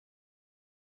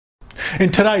In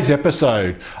today's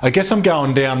episode, I guess I'm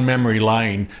going down memory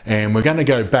lane and we're going to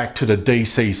go back to the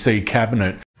DCC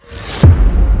cabinet.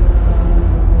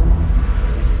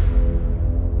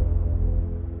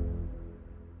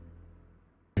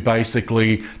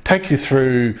 Basically take you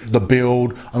through the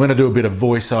build. I'm going to do a bit of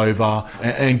voiceover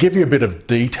and give you a bit of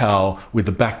detail with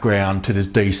the background to this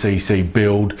DCC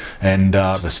build and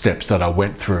the steps that I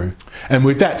went through. And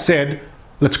with that said,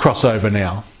 let's cross over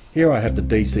now. Here I have the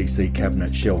DCC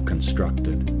cabinet shell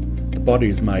constructed. The body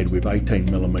is made with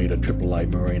 18mm AAA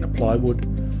Marina plywood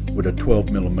with a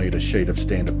 12mm sheet of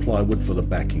standard plywood for the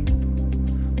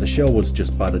backing. The shell was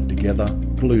just butted together,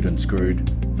 glued and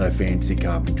screwed, no fancy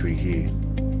carpentry here.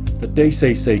 The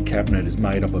DCC cabinet is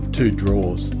made up of two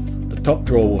drawers. The top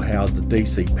drawer will house the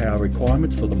DC power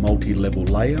requirements for the multi-level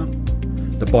layout.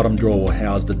 The bottom drawer will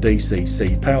house the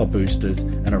DCC power boosters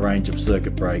and a range of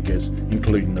circuit breakers,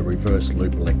 including the reverse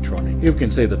loop electronic. Here we can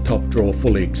see the top drawer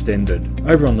fully extended.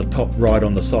 Over on the top right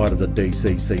on the side of the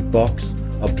DCC box,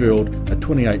 I've drilled a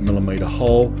 28mm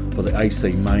hole for the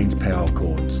AC mains power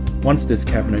cords. Once this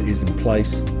cabinet is in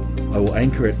place, I will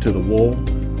anchor it to the wall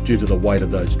due to the weight of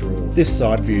those drawers. This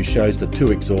side view shows the two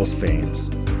exhaust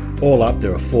fans. All up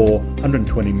there are four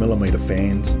 120mm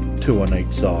fans, two on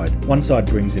each side. One side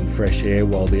brings in fresh air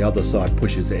while the other side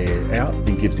pushes air out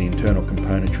and gives the internal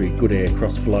componentry good air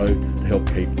cross flow to help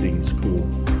keep things cool.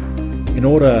 In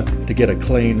order to get a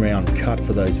clean round cut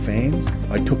for those fans,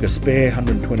 I took a spare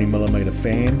 120mm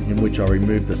fan in which I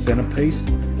removed the centerpiece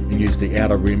and used the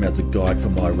outer rim as a guide for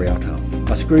my router.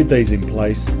 I screwed these in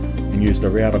place and used a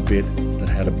router bit that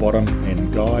had a bottom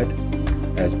end guide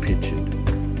as pictured.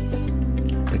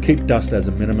 To keep dust as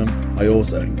a minimum, I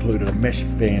also included a mesh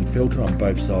fan filter on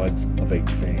both sides of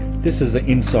each fan. This is the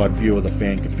inside view of the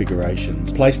fan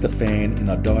configurations. Place the fan in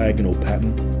a diagonal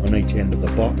pattern on each end of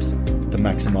the box to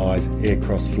maximise air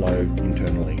cross flow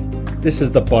internally. This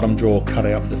is the bottom drawer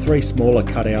cutout. The three smaller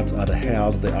cutouts are to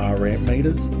house the R amp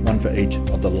meters, one for each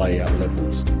of the layout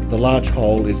levels. The large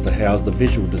hole is to house the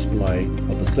visual display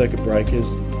of the circuit breakers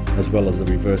as well as the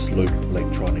reverse loop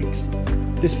electronics.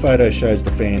 This photo shows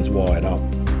the fans wired up.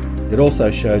 It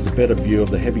also shows a better view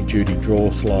of the heavy duty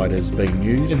drawer sliders being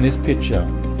used. In this picture,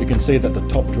 you can see that the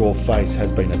top drawer face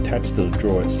has been attached to the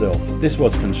drawer itself. This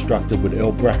was constructed with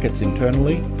L brackets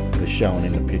internally, as shown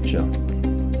in the picture.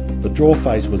 The drawer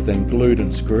face was then glued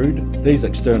and screwed. These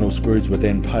external screws were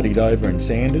then puttied over and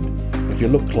sanded. If you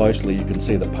look closely, you can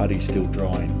see the putty still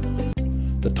drying.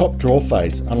 The top drawer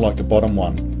face, unlike the bottom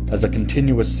one, has a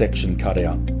continuous section cut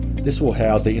out. This will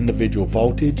house the individual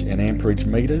voltage and amperage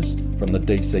meters from the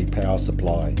DC power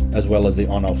supply, as well as the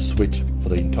on-off switch for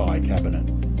the entire cabinet.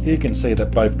 Here you can see that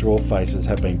both drawer faces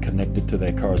have been connected to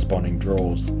their corresponding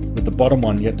drawers, with the bottom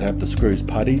one yet to have the screws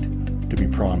puttied to be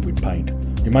primed with paint.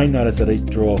 You may notice that each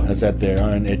drawer has had their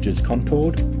own edges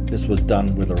contoured. This was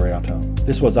done with a router.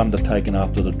 This was undertaken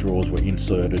after the drawers were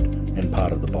inserted and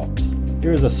part of the box.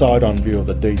 Here is a side-on view of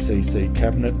the DCC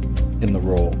cabinet in the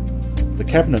raw. The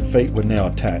cabinet feet were now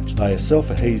attached. They are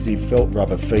self-adhesive felt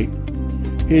rubber feet.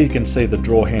 Here you can see the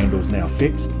drawer handles now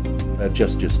fixed. They're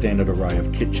just your standard array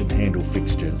of kitchen handle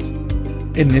fixtures.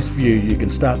 In this view you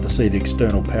can start to see the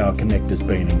external power connectors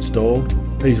being installed.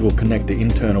 These will connect the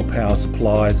internal power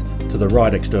supplies to the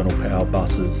right external power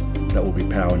buses that will be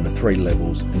powering the three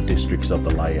levels and districts of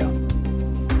the layout.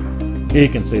 Here you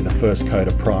can see the first coat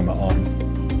of primer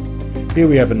on. Here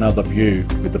we have another view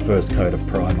with the first coat of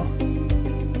primer.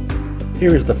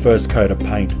 Here is the first coat of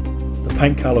paint. The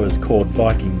paint colour is called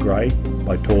Viking Grey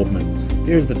by Taubmans.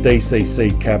 Here is the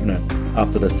DCC cabinet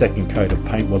after the second coat of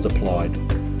paint was applied.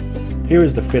 Here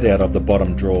is the fit out of the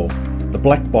bottom drawer. The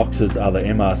black boxes are the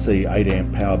MRC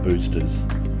 8A power boosters,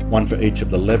 one for each of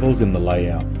the levels in the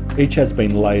layout. Each has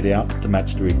been laid out to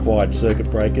match the required circuit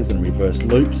breakers and reverse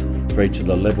loops for each of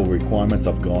the level requirements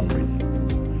I've gone with.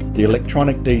 The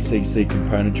electronic DCC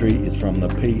componentry is from the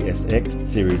PSX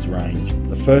series range.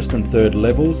 The first and third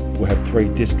levels will have 3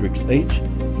 districts each,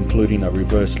 including a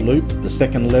reverse loop. The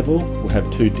second level will have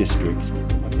 2 districts.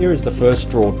 Here is the first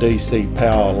drawer DC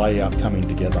power layout coming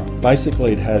together.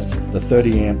 Basically it has the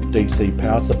 30 amp DC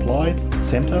power supply,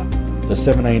 centre, the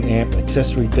 17 amp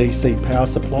accessory DC power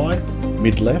supply,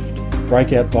 mid left,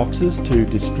 breakout boxes to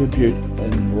distribute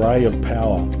an array of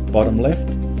power, bottom left,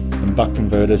 and buck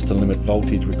converters to limit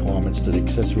voltage requirements to the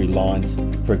accessory lines.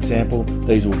 For example,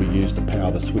 these will be used to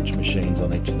power the switch machines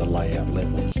on each of the layout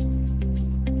levels.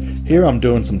 Here I'm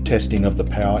doing some testing of the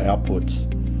power outputs.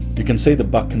 You can see the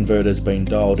buck converters being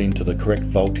dialed into the correct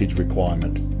voltage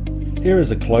requirement. Here is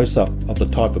a close-up of the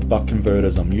type of buck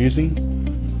converters I'm using.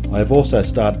 I have also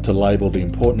started to label the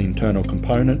important internal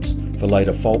components for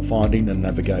later fault finding and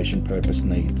navigation purpose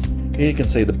needs. Here you can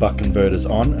see the buck converters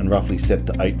on and roughly set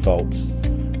to 8 volts.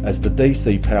 As the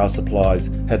DC power supplies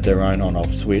had their own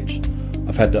on-off switch,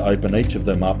 I've had to open each of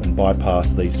them up and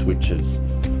bypass these switches.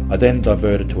 I then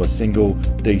diverted to a single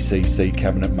DCC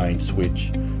cabinet main switch.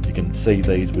 You can see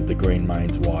these with the green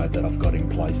mains wired that I've got in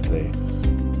place there.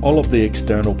 All of the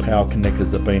external power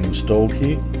connectors have been installed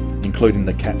here, including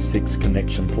the Cat6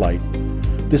 connection plate.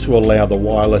 This will allow the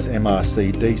wireless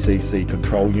MRC DCC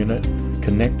control unit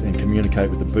connect and communicate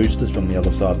with the boosters from the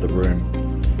other side of the room.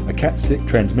 A Cat6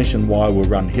 transmission wire will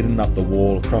run hidden up the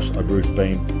wall across a roof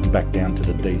beam and back down to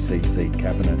the DCC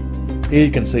cabinet. Here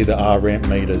you can see the R-ramp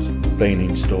meters being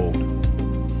installed.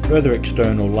 Further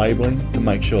external labelling to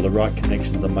make sure the right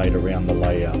connections are made around the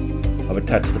layout. I've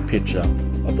attached a picture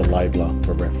of the labeler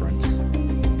for reference.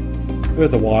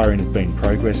 Further wiring has been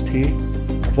progressed here.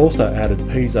 I've also added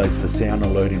piezo's for sound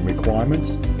alerting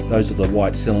requirements. Those are the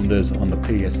white cylinders on the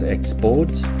PSX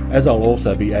boards. As I'll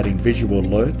also be adding visual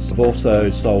alerts, I've also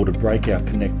soldered breakout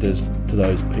connectors to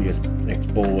those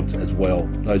PSX boards as well.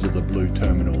 Those are the blue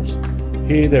terminals.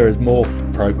 Here there is more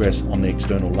progress on the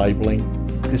external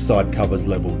labelling. This side covers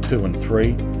level 2 and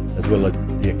 3, as well as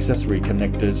the accessory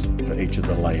connectors for each of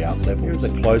the layout levels. Here's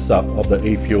a close-up of the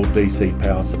eFuel DC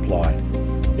power supply.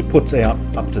 It puts out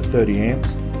up to 30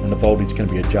 amps and the voltage can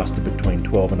be adjusted between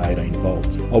 12 and 18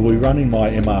 volts. I'll be running my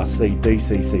MRC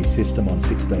DCC system on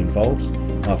 16 volts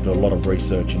after a lot of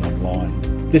researching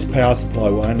online. This power supply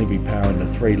will only be powering the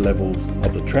 3 levels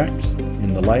of the tracks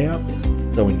in the layout,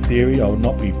 so in theory I will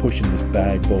not be pushing this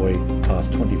bad boy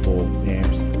past 24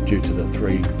 amps due to the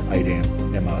 3 8-amp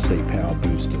MRC power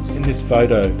boosters. In this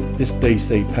photo, this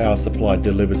DC power supply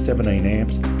delivers 17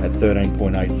 amps at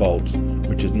 13.8 volts,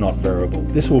 which is not variable.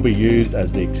 This will be used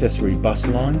as the accessory bus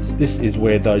lines. This is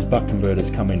where those buck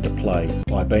converters come into play,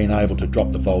 by being able to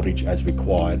drop the voltage as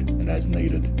required and as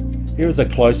needed. Here is a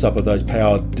close-up of those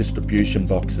power distribution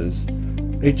boxes.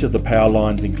 Each of the power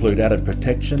lines include added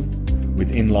protection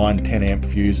with inline 10-amp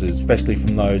fuses, especially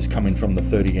from those coming from the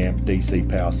 30-amp DC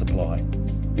power supply.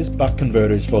 This buck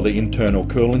converter is for the internal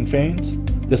cooling fans.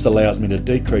 This allows me to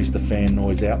decrease the fan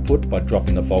noise output by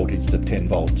dropping the voltage to 10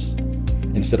 volts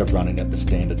instead of running at the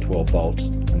standard 12 volts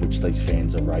in which these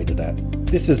fans are rated at.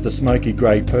 This is the smoky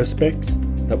grey Perspex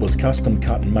that was custom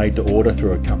cut and made to order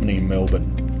through a company in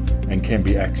Melbourne and can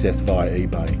be accessed via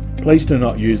eBay. Please do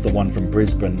not use the one from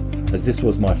Brisbane, as this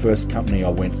was my first company I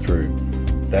went through.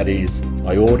 That is,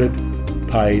 I ordered,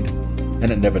 paid,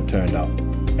 and it never turned up.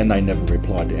 And they never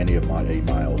replied to any of my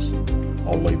emails.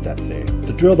 I'll leave that there.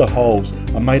 To drill the holes,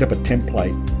 I made up a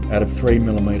template out of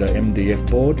 3mm MDF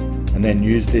board and then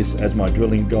used this as my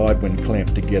drilling guide when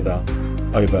clamped together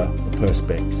over the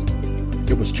Perspex.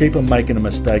 It was cheaper making a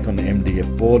mistake on the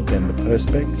MDF board than the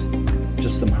Perspex.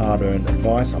 Just some hard-earned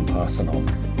advice I'm passing on.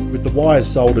 With the wires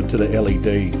soldered to the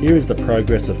LEDs, here is the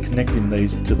progress of connecting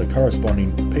these to the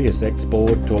corresponding PSX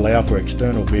board to allow for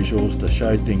external visuals to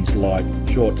show things like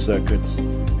short circuits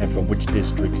and from which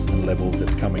districts and levels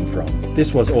it's coming from.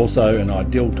 This was also an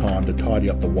ideal time to tidy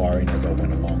up the wiring as I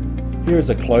went along. Here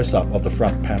is a close-up of the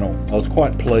front panel. I was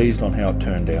quite pleased on how it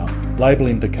turned out.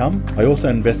 Labelling to come. I also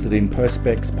invested in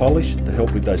Perspex polish to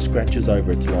help with those scratches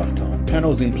over its lifetime.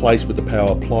 Panels in place with the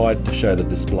power applied to show the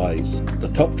displays. The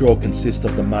top drawer consists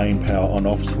of the main power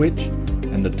on-off switch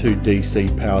and the 2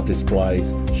 DC power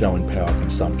displays showing power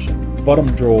consumption. The bottom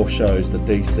drawer shows the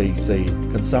DCC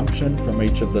consumption from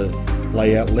each of the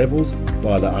layout levels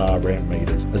via the R-ramp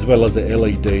meters, as well as the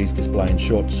LEDs displaying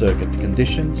short circuit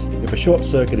conditions. If a short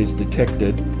circuit is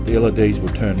detected, the LEDs will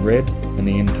turn red and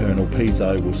the internal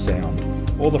piezo will sound.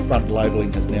 All the front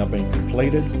labelling has now been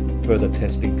completed, further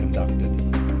testing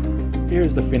conducted. Here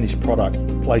is the finished product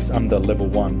placed under level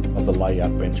 1 of the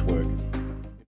layout benchwork.